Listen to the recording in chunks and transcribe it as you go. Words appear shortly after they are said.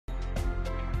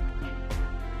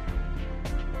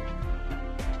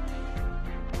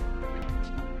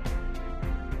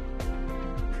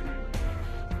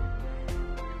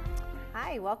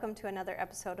Hi, welcome to another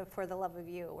episode of For the Love of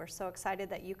You. We're so excited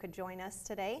that you could join us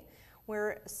today.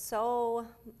 We're so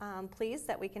pleased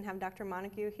that we can have Dr.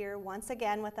 Montague here once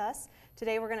again with us.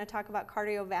 Today we're going to talk about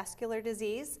cardiovascular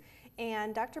disease.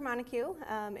 And Dr. Montague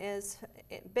has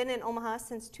been in Omaha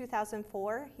since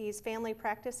 2004. He's family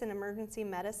practice in emergency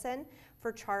medicine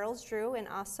for Charles Drew and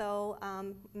also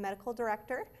medical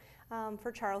director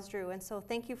for Charles Drew. And so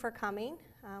thank you for coming.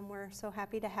 We're so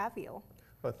happy to have you.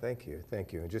 Well, thank you.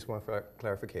 And just one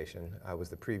clarification, I was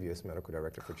the previous medical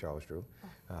director for Charles Drew.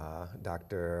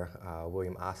 Dr.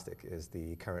 William Ostick is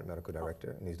the current medical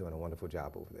director, and he's doing a wonderful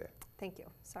job over there. Thank you.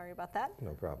 Sorry about that.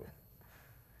 No problem.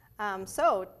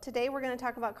 So today we're going to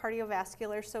talk about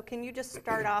cardiovascular. So can you just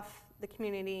start off the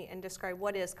community and describe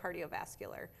what is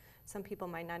cardiovascular? Some people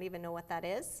might not even know what that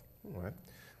is. All right.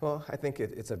 Well, I think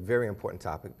it's a very important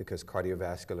topic because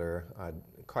cardiovascular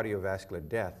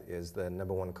death is the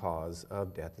 #1 cause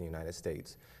of death in the United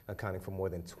States, accounting for more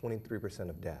than 23%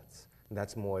 of deaths.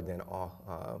 That's more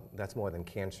than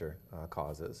cancer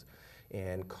causes.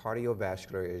 And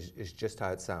cardiovascular is just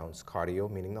how it sounds. Cardio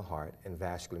meaning the heart, and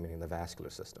vascular meaning the vascular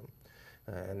system.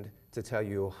 And to tell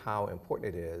you how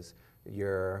important it is,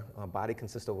 your body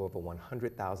consists of over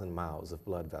 100,000 miles of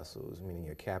blood vessels, meaning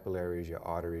your capillaries, your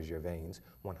arteries, your veins,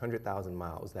 100,000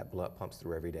 miles that blood pumps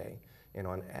through every day. And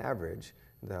on average,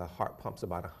 the heart pumps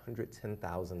about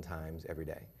 110,000 times every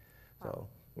day. Wow.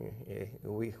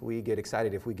 So we get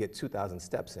excited if we get 2,000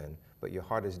 steps in, but your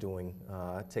heart is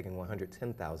taking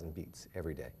 110,000 beats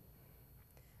every day.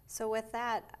 So with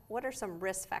that, what are some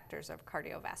risk factors of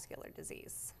cardiovascular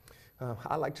disease?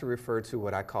 I like to refer to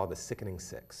what I call the sickening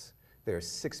six. There are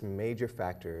 6 major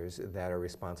factors that are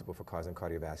responsible for causing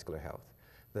cardiovascular health.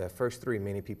 The first 3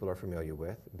 many people are familiar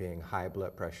with, being high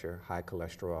blood pressure, high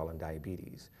cholesterol, and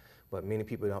diabetes. But many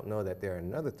people don't know that there are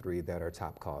another 3 that are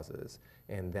top causes,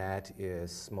 and that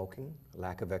is smoking,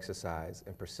 lack of exercise,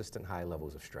 and persistent high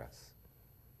levels of stress.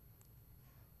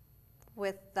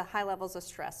 With the high levels of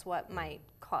stress, what might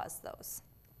cause those?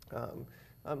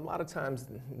 A lot of times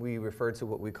we refer to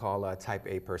what we call type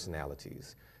A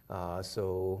personalities.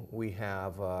 So we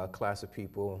have a class of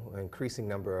people, an increasing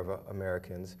number of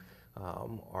Americans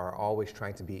are always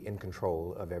trying to be in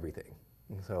control of everything.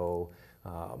 So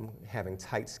having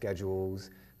tight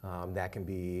schedules, that can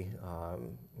be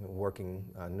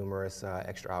working numerous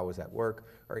extra hours at work,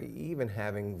 or even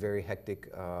having very hectic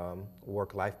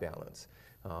work-life balance.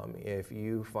 If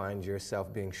you find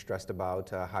yourself being stressed about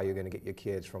how you're going to get your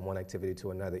kids from one activity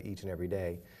to another each and every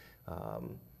day,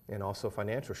 and also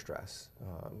financial stress,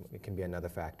 it can be another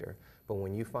factor. But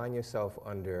when you find yourself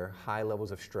under high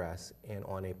levels of stress and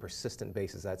on a persistent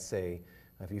basis, I'd say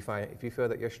if you feel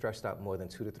that you're stressed out more than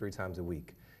 2 to 3 times a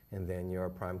week, and then you're a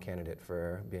prime candidate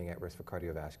for being at risk for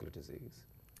cardiovascular disease.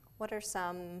 What are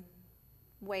some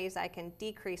ways I can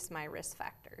decrease my risk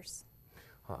factors?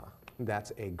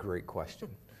 That's a great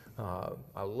question.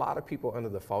 A lot of people are under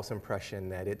the false impression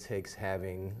that it takes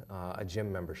having a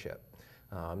gym membership,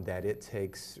 that it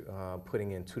takes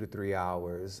putting in 2 to 3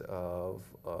 hours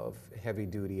of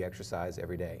heavy-duty exercise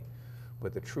every day.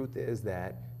 But the truth is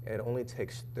that it only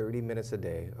takes 30 minutes a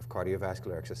day of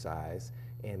cardiovascular exercise,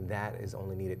 and that is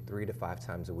only needed 3 to 5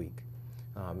 times a week.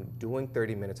 Doing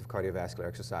 30 minutes of cardiovascular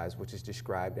exercise, which is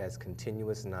described as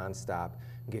continuous, nonstop,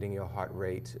 getting your heart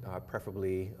rate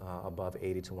preferably above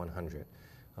 80 to 100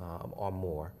 or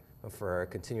more,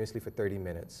 continuously for 30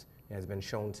 minutes, has been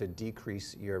shown to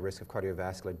decrease your risk of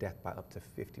cardiovascular death by up to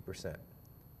 50%.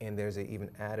 And there's an even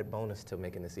added bonus to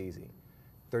making this easy.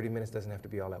 30 minutes doesn't have to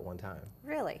be all at one time.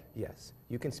 Really? Yes.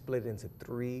 You can split it into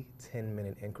 3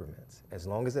 10-minute increments. As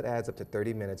long as it adds up to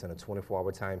 30 minutes in a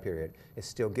 24-hour time period, it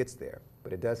still gets there,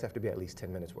 but it does have to be at least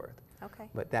 10 minutes worth. Okay.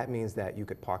 But that means that you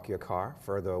could park your car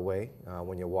further away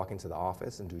when you're walking to the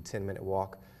office and do a 10-minute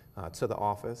walk to the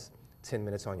office, 10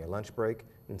 minutes on your lunch break,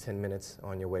 and 10 minutes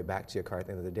on your way back to your car at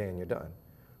the end of the day, and you're done.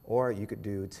 Or you could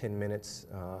do 10 minutes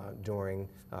during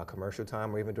commercial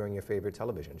time or even during your favorite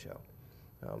television show.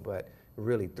 But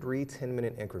really, 3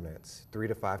 10-minute increments, 3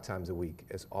 to 5 times a week,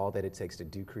 is all that it takes to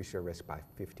decrease your risk by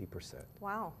 50%.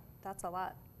 Wow, that's a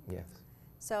lot. Yes.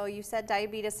 So you said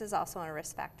diabetes is also a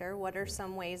risk factor. What are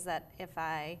some ways that if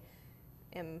I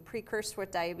am precursed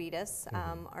with diabetes,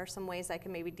 are some ways I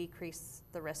can maybe decrease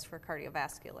the risk for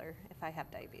cardiovascular if I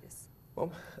have diabetes?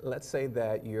 Well, let's say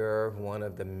that you're one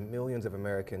of the millions of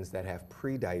Americans that have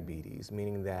pre-diabetes,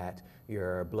 meaning that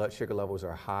your blood sugar levels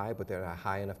are high, but they're not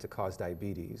high enough to cause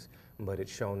diabetes. But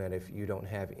it's shown that if you don't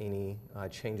have any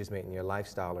changes made in your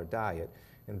lifestyle or diet,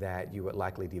 and that you would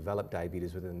likely develop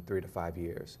diabetes within 3 to 5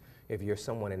 years. If you're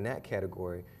someone in that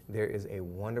category, there is a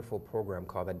wonderful program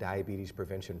called the Diabetes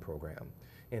Prevention Program.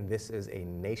 And this is a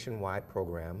nationwide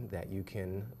program that you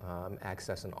can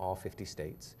access in all 50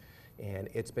 states. And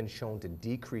it's been shown to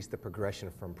decrease the progression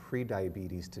from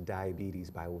prediabetes to diabetes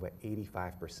by over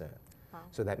 85%. Wow.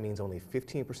 So that means only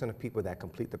 15% of people that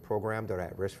complete the program that are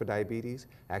at risk for diabetes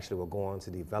actually will go on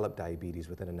to develop diabetes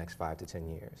within the next 5 to 10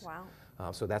 years. Wow.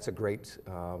 So that's a great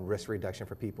risk reduction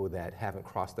for people that haven't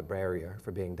crossed the barrier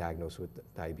for being diagnosed with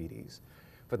diabetes.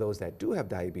 For those that do have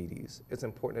diabetes, it's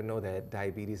important to know that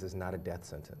diabetes is not a death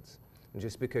sentence. And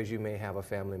just because you may have a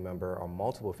family member or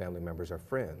multiple family members or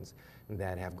friends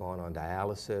that have gone on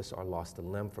dialysis or lost a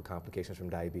limb for complications from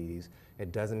diabetes,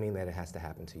 it doesn't mean that it has to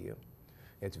happen to you.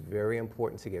 It's very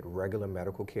important to get regular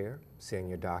medical care, seeing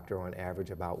your doctor on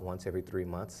average about once every 3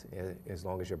 months, as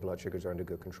long as your blood sugars are under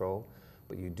good control.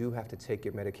 But you do have to take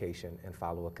your medication and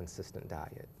follow a consistent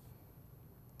diet.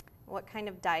 What kind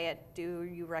of diet do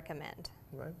you recommend?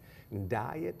 Right?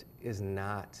 Diet is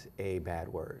not a bad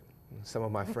word. Some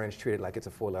of my friends treat it like it's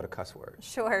a 4-letter cuss word.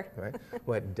 Sure. Right?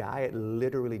 But diet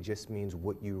literally just means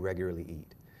what you regularly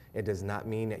eat. It does not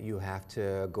mean that you have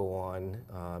to go on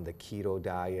the keto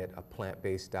diet, a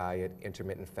plant-based diet,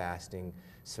 intermittent fasting,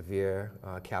 severe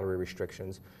calorie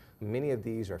restrictions. Many of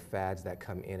these are fads that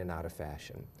come in and out of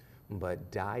fashion.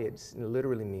 But diet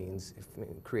literally means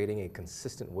creating a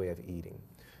consistent way of eating.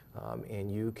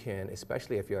 And you can,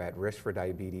 especially if you're at risk for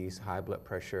diabetes, high blood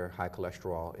pressure, high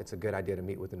cholesterol, it's a good idea to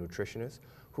meet with a nutritionist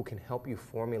who can help you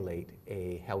formulate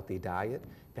a healthy diet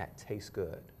that tastes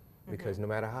good. Because no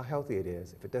matter how healthy it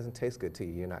is, if it doesn't taste good to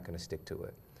you, you're not going to stick to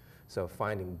it. So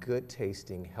finding good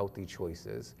tasting, healthy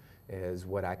choices is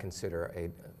what I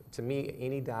consider to me,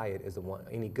 any good diet is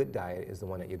the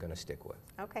one that you're going to stick with.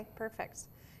 Okay, perfect.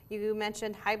 You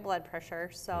mentioned high blood pressure.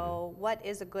 So what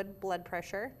is a good blood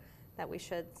pressure that we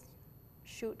should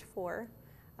shoot for?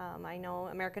 I know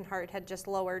American Heart had just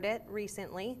lowered it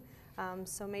recently.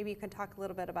 So maybe you can talk a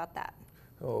little bit about that.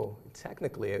 Oh,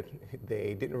 technically,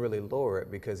 they didn't really lower it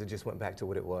because it just went back to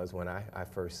what it was when I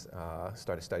first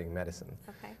started studying medicine.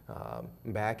 Okay.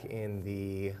 Back in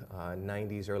the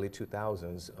 90s, early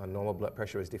 2000s, normal blood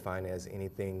pressure was defined as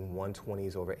anything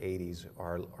 120s over 80s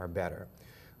or better.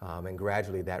 And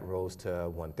gradually that rose to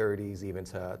 130s, even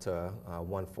to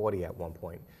 140 at one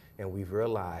point. And we've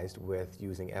realized with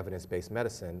using evidence-based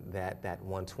medicine that that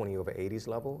 120 over 80s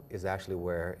level is actually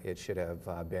where it should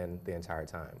have been the entire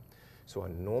time. So a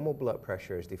normal blood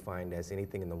pressure is defined as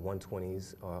anything in the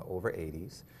 120s over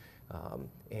 80s.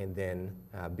 And then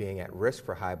being at risk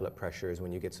for high blood pressure is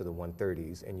when you get to the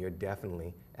 130s, and you're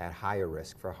definitely at higher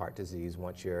risk for heart disease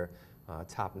once your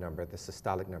top number, the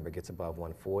systolic number, gets above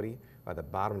 140, or the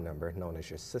bottom number, known as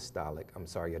your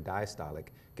diastolic,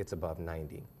 gets above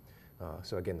 90.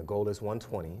 So again, the goal is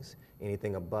 120s.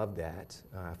 Anything above that,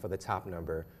 for the top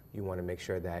number, you want to make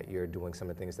sure that you're doing some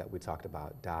of the things that we talked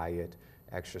about: diet,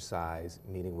 exercise,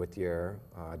 meeting with your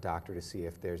doctor to see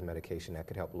if there's medication that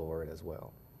could help lower it as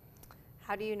well.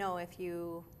 How do you know if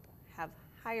you have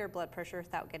higher blood pressure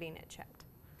without getting it checked?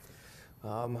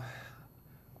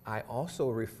 I also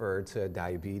refer to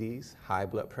diabetes, high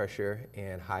blood pressure,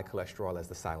 and high cholesterol as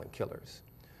the silent killers,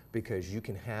 because you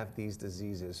can have these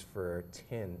diseases for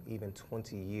 10, even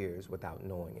 20 years without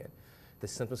knowing it. The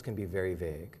symptoms can be very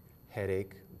vague: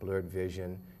 headache, blurred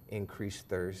vision, increased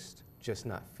thirst, just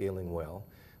not feeling well.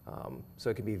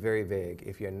 So it can be very vague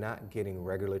if you're not getting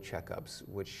regular checkups,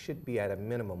 which should be at a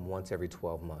minimum once every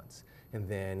 12 months. And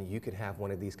then you could have one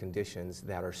of these conditions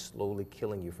that are slowly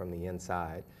killing you from the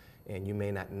inside, and you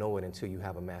may not know it until you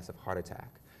have a massive heart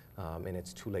attack, and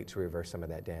it's too late to reverse some of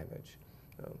that damage.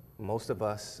 Most of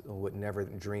us would never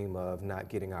dream of not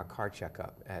getting our car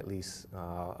checkup at least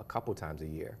a couple times a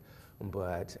year.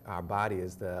 But our body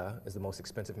is the most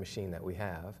expensive machine that we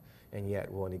have, and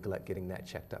yet we'll neglect getting that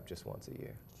checked up just once a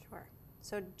year. Sure.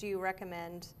 So do you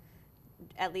recommend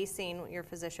at least seeing your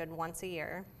physician once a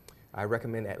year? I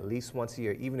recommend at least once a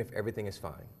year, even if everything is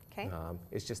fine. Okay.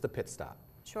 It's just a pit stop.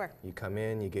 Sure. You come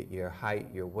in, you get your height,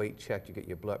 your weight checked, you get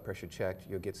your blood pressure checked,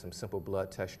 you'll get some simple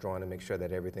blood tests drawn to make sure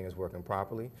that everything is working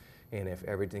properly. And if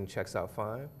everything checks out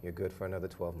fine, you're good for another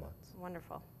 12 months.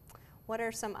 Wonderful. What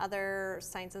are some other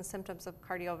signs and symptoms of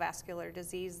cardiovascular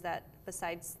disease that,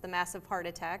 besides the massive heart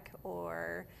attack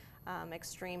or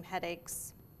extreme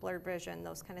headaches, blurred vision,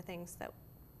 those kind of things that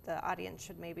the audience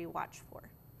should maybe watch for?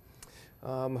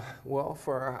 Well,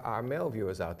 for our male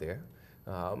viewers out there,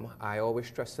 I always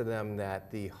stress to them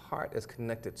that the heart is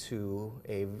connected to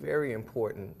a very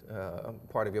important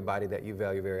part of your body that you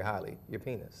value very highly, your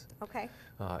penis. Okay.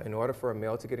 In order for a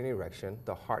male to get an erection,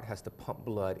 the heart has to pump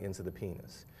blood into the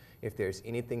penis. If there's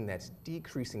anything that's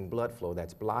decreasing blood flow,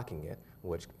 that's blocking it,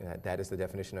 which that is the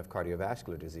definition of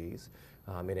cardiovascular disease,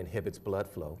 it inhibits blood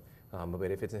flow,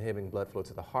 But if it's inhibiting blood flow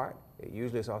to the heart, it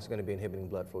usually is also going to be inhibiting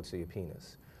blood flow to your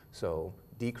penis. So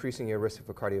decreasing your risk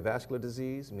for cardiovascular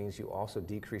disease means you also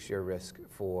decrease your risk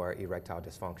for erectile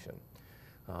dysfunction.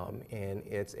 And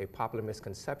it's a popular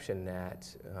misconception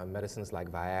that medicines like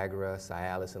Viagra,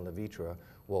 Cialis, and Levitra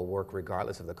will work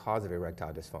regardless of the cause of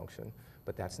erectile dysfunction,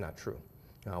 but that's not true.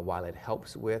 While it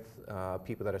helps with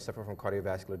people that are suffering from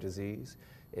cardiovascular disease,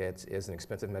 it is an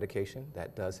expensive medication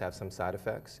that does have some side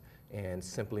effects, and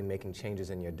simply making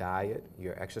changes in your diet,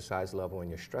 your exercise level, and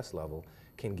your stress level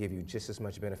can give you just as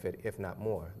much benefit, if not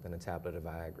more, than a tablet of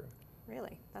Viagra.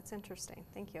 Really? That's interesting.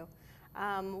 Thank you.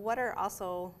 What are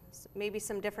also maybe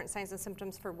some different signs and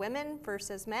symptoms for women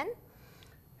versus men?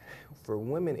 For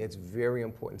women, it's very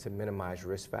important to minimize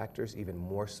risk factors, even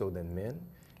more so than men.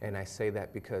 And I say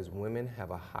that because women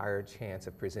have a higher chance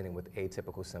of presenting with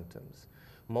atypical symptoms.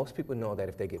 Most people know that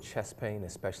if they get chest pain,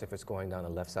 especially if it's going down the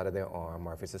left side of their arm,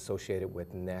 or if it's associated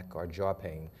with neck or jaw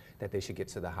pain, that they should get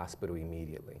to the hospital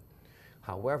immediately.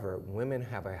 However, women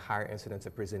have a higher incidence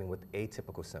of presenting with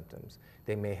atypical symptoms.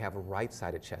 They may have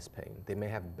right-sided chest pain. They may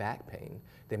have back pain.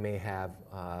 They may have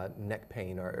neck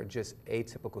pain, or just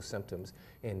atypical symptoms.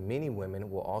 And many women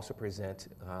will also present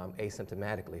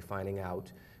asymptomatically, finding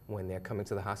out when they're coming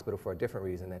to the hospital for a different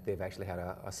reason that they've actually had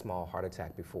a small heart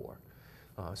attack before.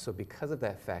 So because of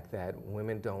that fact that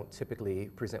women don't typically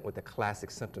present with the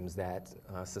classic symptoms that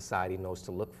society knows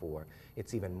to look for,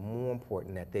 it's even more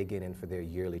important that they get in for their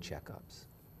yearly checkups.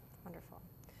 Wonderful.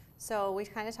 So we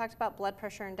kind of talked about blood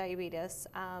pressure and diabetes.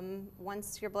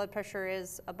 Once your blood pressure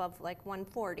is above like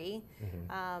 140,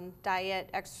 diet,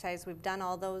 exercise, we've done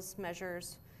all those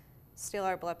measures. Still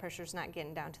our blood pressure is not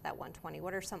getting down to that 120.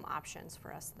 What are some options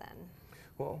for us then?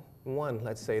 Well, one,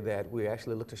 let's say that we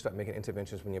actually look to start making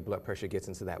interventions when your blood pressure gets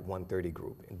into that 130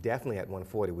 group. And definitely at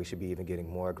 140, we should be even getting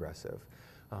more aggressive.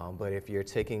 But if you're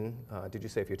taking, did you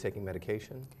say if you're taking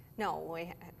medication? No,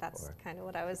 that's kind of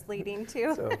what I was leading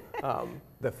to. So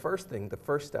the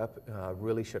first step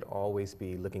really should always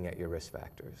be looking at your risk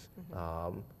factors.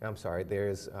 I'm sorry,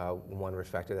 there's one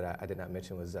risk factor that I did not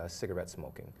mention was cigarette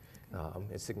smoking.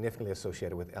 It's significantly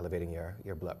associated with elevating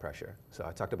your blood pressure. So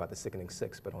I talked about the sickening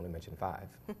 6, but only mentioned 5.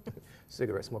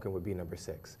 Cigarette smoking would be number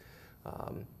 6.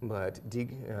 But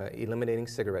eliminating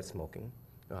cigarette smoking,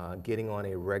 getting on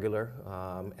a regular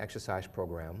exercise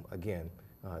program, again,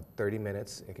 30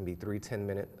 minutes, it can be 3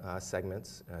 10-minute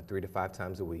segments, 3 to 5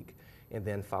 times a week, and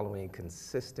then following a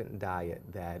consistent diet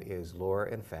that is lower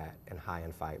in fat and high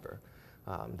in fiber.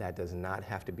 That does not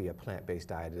have to be a plant-based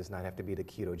diet. It does not have to be the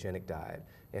ketogenic diet.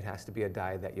 It has to be a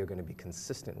diet that you're going to be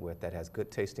consistent with, that has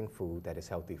good tasting food, that is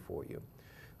healthy for you.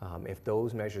 If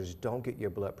those measures don't get your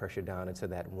blood pressure down into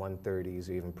that 130s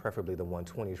or even preferably the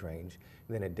 120s range,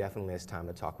 then it definitely is time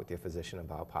to talk with your physician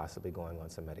about possibly going on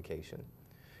some medication.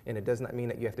 And it does not mean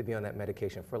that you have to be on that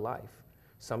medication for life.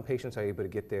 Some patients are able to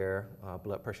get their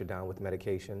blood pressure down with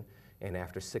medication, and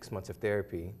after 6 months of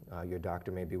therapy, your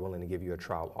doctor may be willing to give you a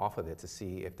trial off of it to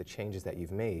see if the changes that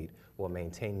you've made will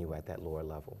maintain you at that lower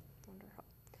level. Wonderful.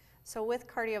 So with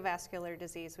cardiovascular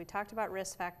disease, we talked about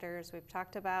risk factors, we've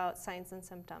talked about signs and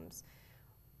symptoms.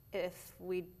 If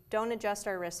we don't adjust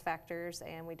our risk factors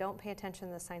and we don't pay attention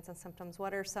to the signs and symptoms,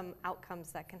 what are some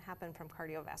outcomes that can happen from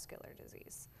cardiovascular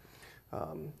disease?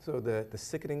 So the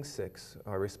sickening 6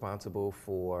 are responsible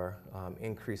for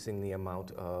increasing the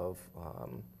amount of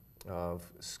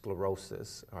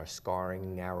sclerosis, or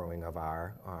scarring, narrowing of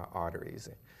our arteries.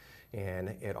 And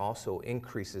it also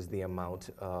increases the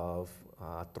amount of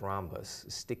thrombus,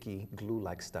 sticky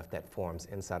glue-like stuff that forms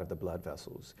inside of the blood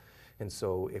vessels. And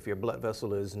so if your blood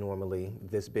vessel is normally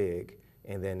this big,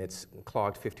 and then it's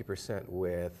clogged 50%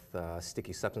 with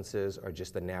sticky substances or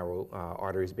just the narrow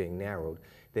arteries being narrowed,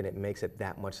 then it makes it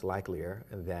that much likelier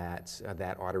that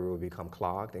that artery will become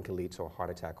clogged and can lead to a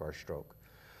heart attack or a stroke.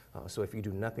 So if you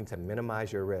do nothing to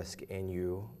minimize your risk and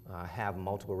you have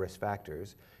multiple risk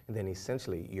factors, then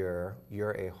essentially you're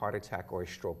a heart attack or a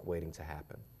stroke waiting to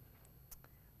happen.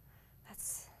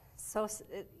 That's so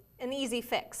an easy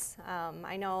fix.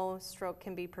 I know stroke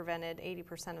can be prevented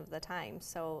 80% of the time,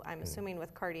 so I'm assuming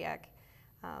with cardiac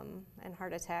and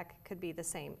heart attack could be the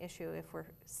same issue if we're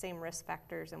same risk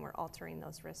factors and we're altering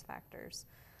those risk factors.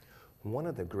 One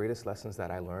of the greatest lessons that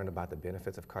I learned about the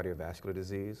benefits of cardiovascular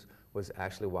disease was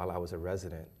actually while I was a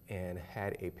resident and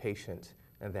had a patient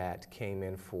that came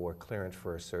in for clearance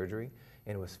for a surgery,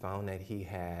 and it was found that he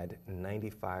had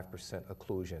 95%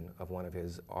 occlusion of one of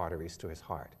his arteries to his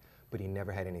heart, but he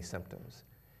never had any symptoms.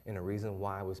 And the reason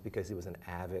why was because he was an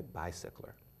avid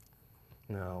bicycler.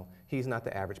 Now, he's not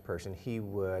the average person. He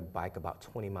would bike about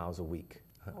 20 miles a week,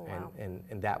 Oh, wow.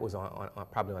 and that was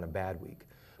probably on a bad week.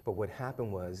 But what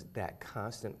happened was that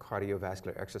constant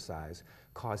cardiovascular exercise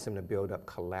caused him to build up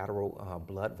collateral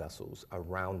blood vessels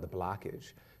around the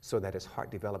blockage so that his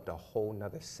heart developed a whole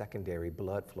nother secondary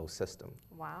blood flow system.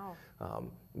 Wow.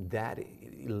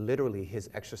 Literally,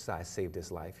 his exercise saved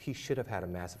his life. He should have had a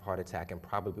massive heart attack and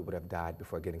probably would have died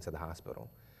before getting to the hospital.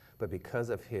 But because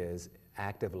of his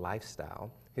active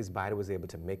lifestyle, his body was able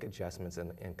to make adjustments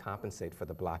and compensate for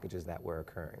the blockages that were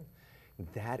occurring.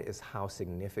 That is how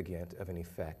significant of an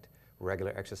effect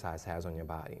regular exercise has on your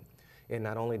body. It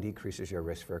not only decreases your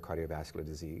risk for cardiovascular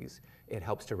disease, it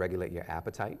helps to regulate your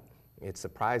appetite. It's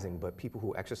surprising, but people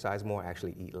who exercise more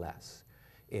actually eat less.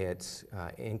 It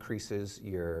increases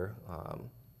your,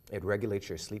 it regulates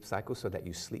your sleep cycle so that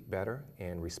you sleep better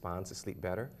and respond to sleep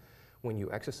better. When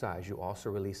you exercise, you also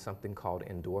release something called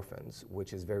endorphins,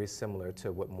 which is very similar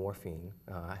to what morphine,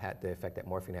 the effect that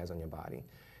morphine has on your body.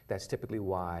 That's typically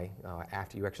why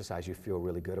after you exercise, you feel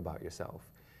really good about yourself.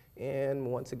 And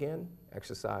once again,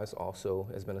 exercise also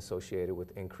has been associated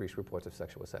with increased reports of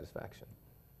sexual satisfaction.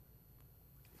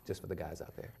 Just for the guys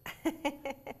out there.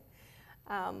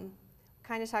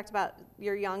 Kind of talked about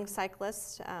your young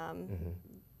cyclist,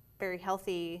 very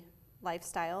healthy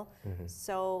lifestyle.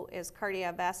 So is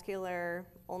cardiovascular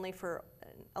only for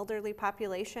an elderly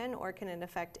population, or can it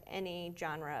affect any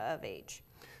genre of age?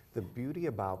 The beauty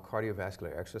about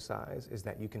cardiovascular exercise is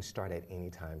that you can start at any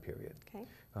time period. Okay.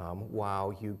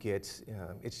 While you get,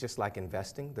 it's just like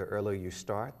investing. The earlier you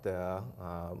start, the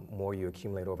more you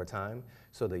accumulate over time.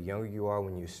 So the younger you are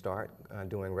when you start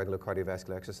doing regular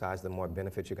cardiovascular exercise, the more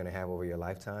benefits you're going to have over your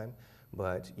lifetime.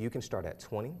 But you can start at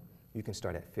 20, you can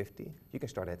start at 50, you can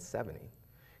start at 70.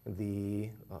 The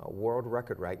world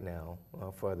record right now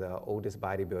for the oldest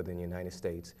bodybuilder in the United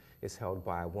States is held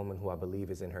by a woman who I believe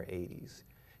is in her 80s.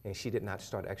 And she did not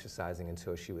start exercising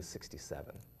until she was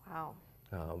 67. Wow.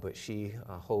 But she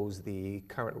holds the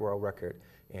current world record,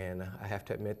 and I have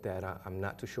to admit that I'm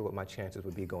not too sure what my chances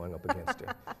would be going up against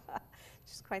her.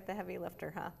 She's quite the heavy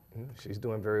lifter, huh? She's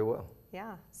doing very well.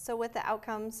 Yeah. So with the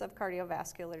outcomes of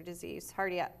cardiovascular disease,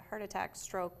 heart attack,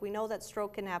 stroke, we know that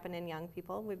stroke can happen in young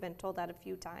people. We've been told that a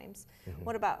few times.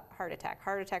 What about heart attack?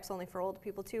 Heart attack's only for old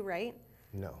people too, right?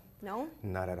 No. No?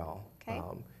 Not at all. Okay.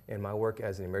 In my work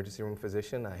as an emergency room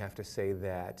physician, I have to say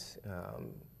that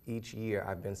each year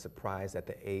I've been surprised at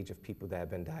the age of people that have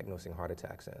been diagnosing heart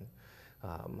attacks in.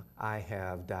 I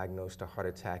have diagnosed a heart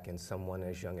attack in someone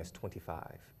as young as 25.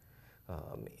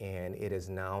 And it has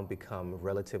now become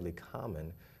relatively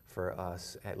common for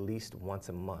us at least once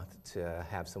a month to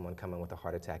have someone come in with a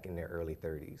heart attack in their early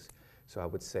 30s. So I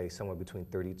would say somewhere between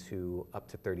 32 up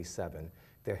to 37.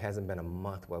 There hasn't been a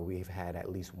month where we've had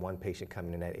at least one patient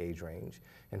coming in that age range.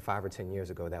 And 5 or 10 years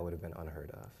ago, that would have been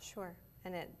unheard of. Sure.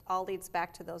 And it all leads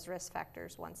back to those risk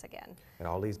factors once again. It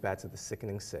all leads back to the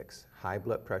sickening six: high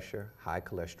blood pressure, high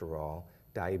cholesterol,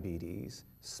 diabetes,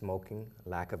 smoking,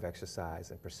 lack of exercise,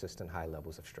 and persistent high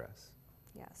levels of stress.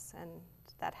 Yes, and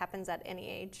that happens at any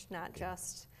age, not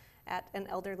just at an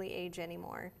elderly age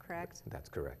anymore, correct? That's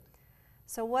correct.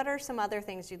 So what are some other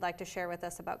things you'd like to share with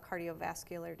us about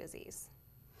cardiovascular disease?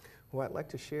 What I'd like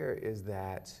to share is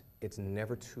that it's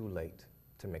never too late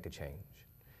to make a change.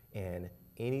 And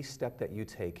any step that you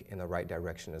take in the right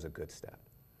direction is a good step.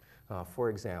 For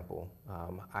example,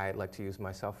 I'd like to use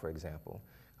myself for example.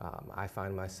 I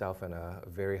find myself in a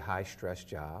very high stress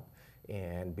job,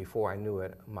 and before I knew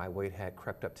it, my weight had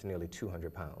crept up to nearly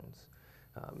 200 pounds.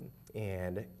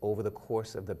 And over the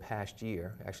course of the past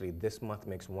year, actually this month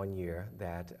makes 1 year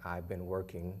that I've been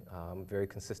working very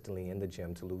consistently in the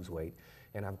gym to lose weight,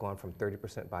 and I've gone from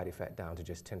 30% body fat down to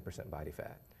just 10% body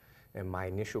fat. And my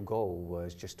initial goal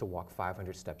was just to walk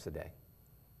 500 steps a day.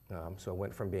 So I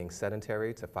went from being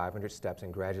sedentary to 500 steps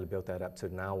and gradually built that up to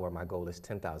now where my goal is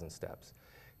 10,000 steps.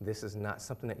 This is not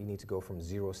something that you need to go from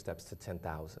 0 steps to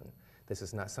 10,000. This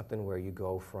is not something where you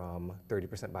go from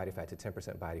 30% body fat to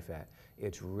 10% body fat.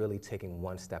 It's really taking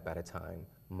one step at a time.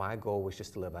 My goal was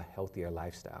just to live a healthier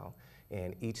lifestyle,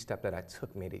 and each step that I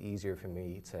took made it easier for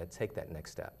me to take that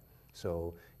next step.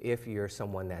 So if you're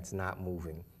someone that's not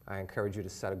moving, I encourage you to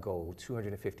set a goal,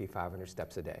 250, 500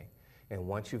 steps a day. And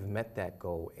once you've met that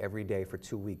goal every day for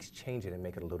 2 weeks, change it and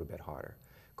make it a little bit harder.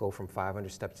 Go from 500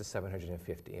 steps to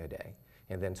 750 a day,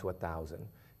 and then to 1,000.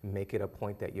 Make it a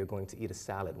point that you're going to eat a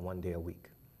salad 1 day a week.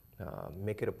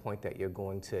 Make it a point that you're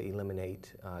going to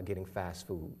eliminate getting fast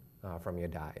food from your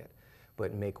diet.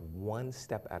 But make one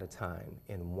step at a time,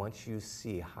 and once you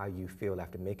see how you feel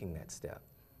after making that step,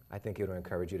 I think it'll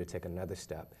encourage you to take another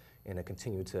step and to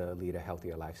continue to lead a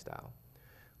healthier lifestyle.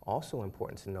 Also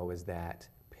important to know is that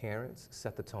parents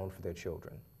set the tone for their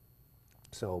children.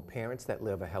 So parents that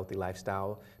live a healthy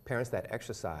lifestyle, parents that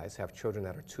exercise, have children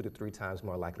that are 2 to 3 times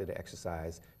more likely to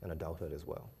exercise in adulthood as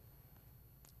well.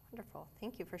 Wonderful.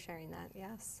 Thank you for sharing that.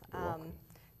 Yes. You're welcome.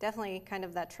 Definitely kind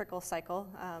of that trickle cycle.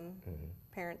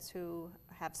 Parents who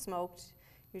have smoked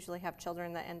usually have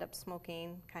children that end up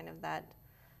smoking, kind of that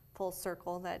full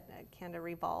circle that kind of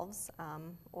revolves,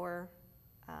 or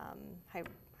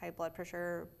high blood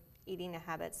pressure, eating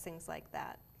habits, things like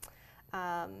that.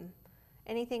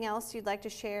 Anything else you'd like to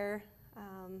share,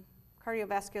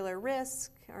 cardiovascular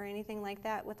risk or anything like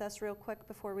that with us real quick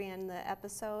before we end the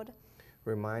episode?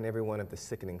 Remind everyone of the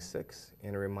sickening 6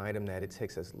 and remind them that it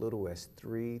takes as little as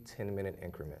 3 10-minute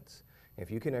increments. If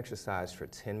you can exercise for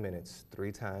 10 minutes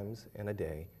 3 times in a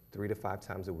day, 3 to 5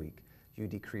 times a week, you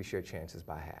decrease your chances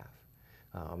by half.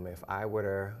 If I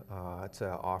were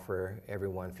to offer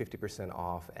everyone 50%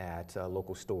 off at a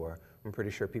local store, I'm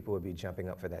pretty sure people would be jumping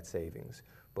up for that savings.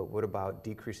 But what about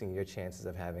decreasing your chances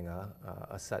of having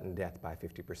a sudden death by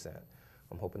 50%?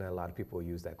 I'm hoping that a lot of people will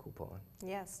use that coupon.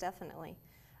 Yes, definitely.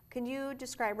 Can you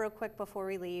describe real quick before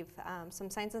we leave some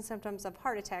signs and symptoms of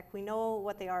heart attack? We know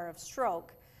what they are of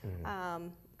stroke.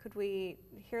 Could we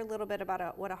hear a little bit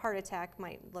about what a heart attack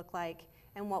might look like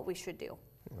and what we should do?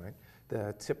 Right.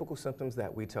 The typical symptoms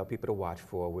that we tell people to watch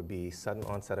for would be sudden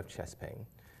onset of chest pain.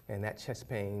 And that chest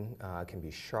pain can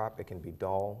be sharp, it can be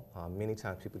dull. Many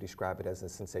times people describe it as a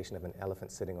sensation of an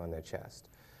elephant sitting on their chest.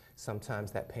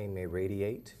 Sometimes that pain may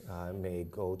radiate, may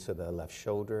go to the left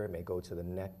shoulder, it may go to the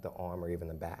neck, the arm, or even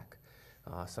the back.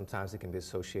 Sometimes it can be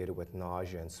associated with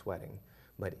nausea and sweating.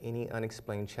 But any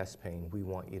unexplained chest pain, we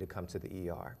want you to come to the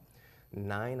ER.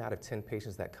 9 out of 10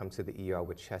 patients that come to the ER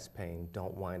with chest pain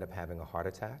don't wind up having a heart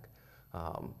attack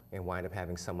and wind up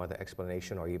having some other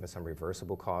explanation or even some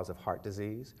reversible cause of heart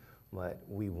disease. But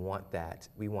we want that.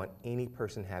 We want any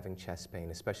person having chest pain,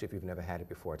 especially if you've never had it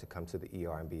before, to come to the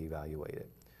ER and be evaluated.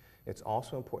 It's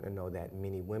also important to know that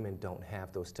many women don't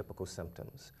have those typical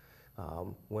symptoms.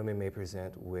 Women may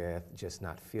present with just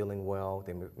not feeling well.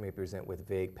 They may present with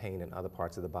vague pain in other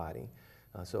parts of the body.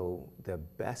 So the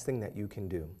best thing that you can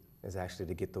do is actually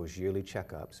to get those yearly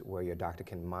checkups where your doctor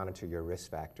can monitor your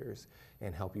risk factors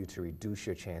and help you to reduce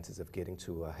your chances of getting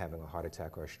to having a heart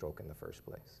attack or a stroke in the first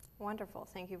place. Wonderful.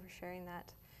 Thank you for sharing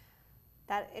that.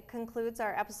 It concludes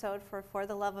our episode for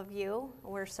the Love of You.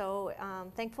 We're so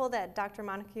thankful that Dr.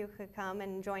 Montague could come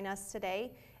and join us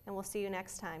today, and we'll see you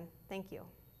next time. Thank you.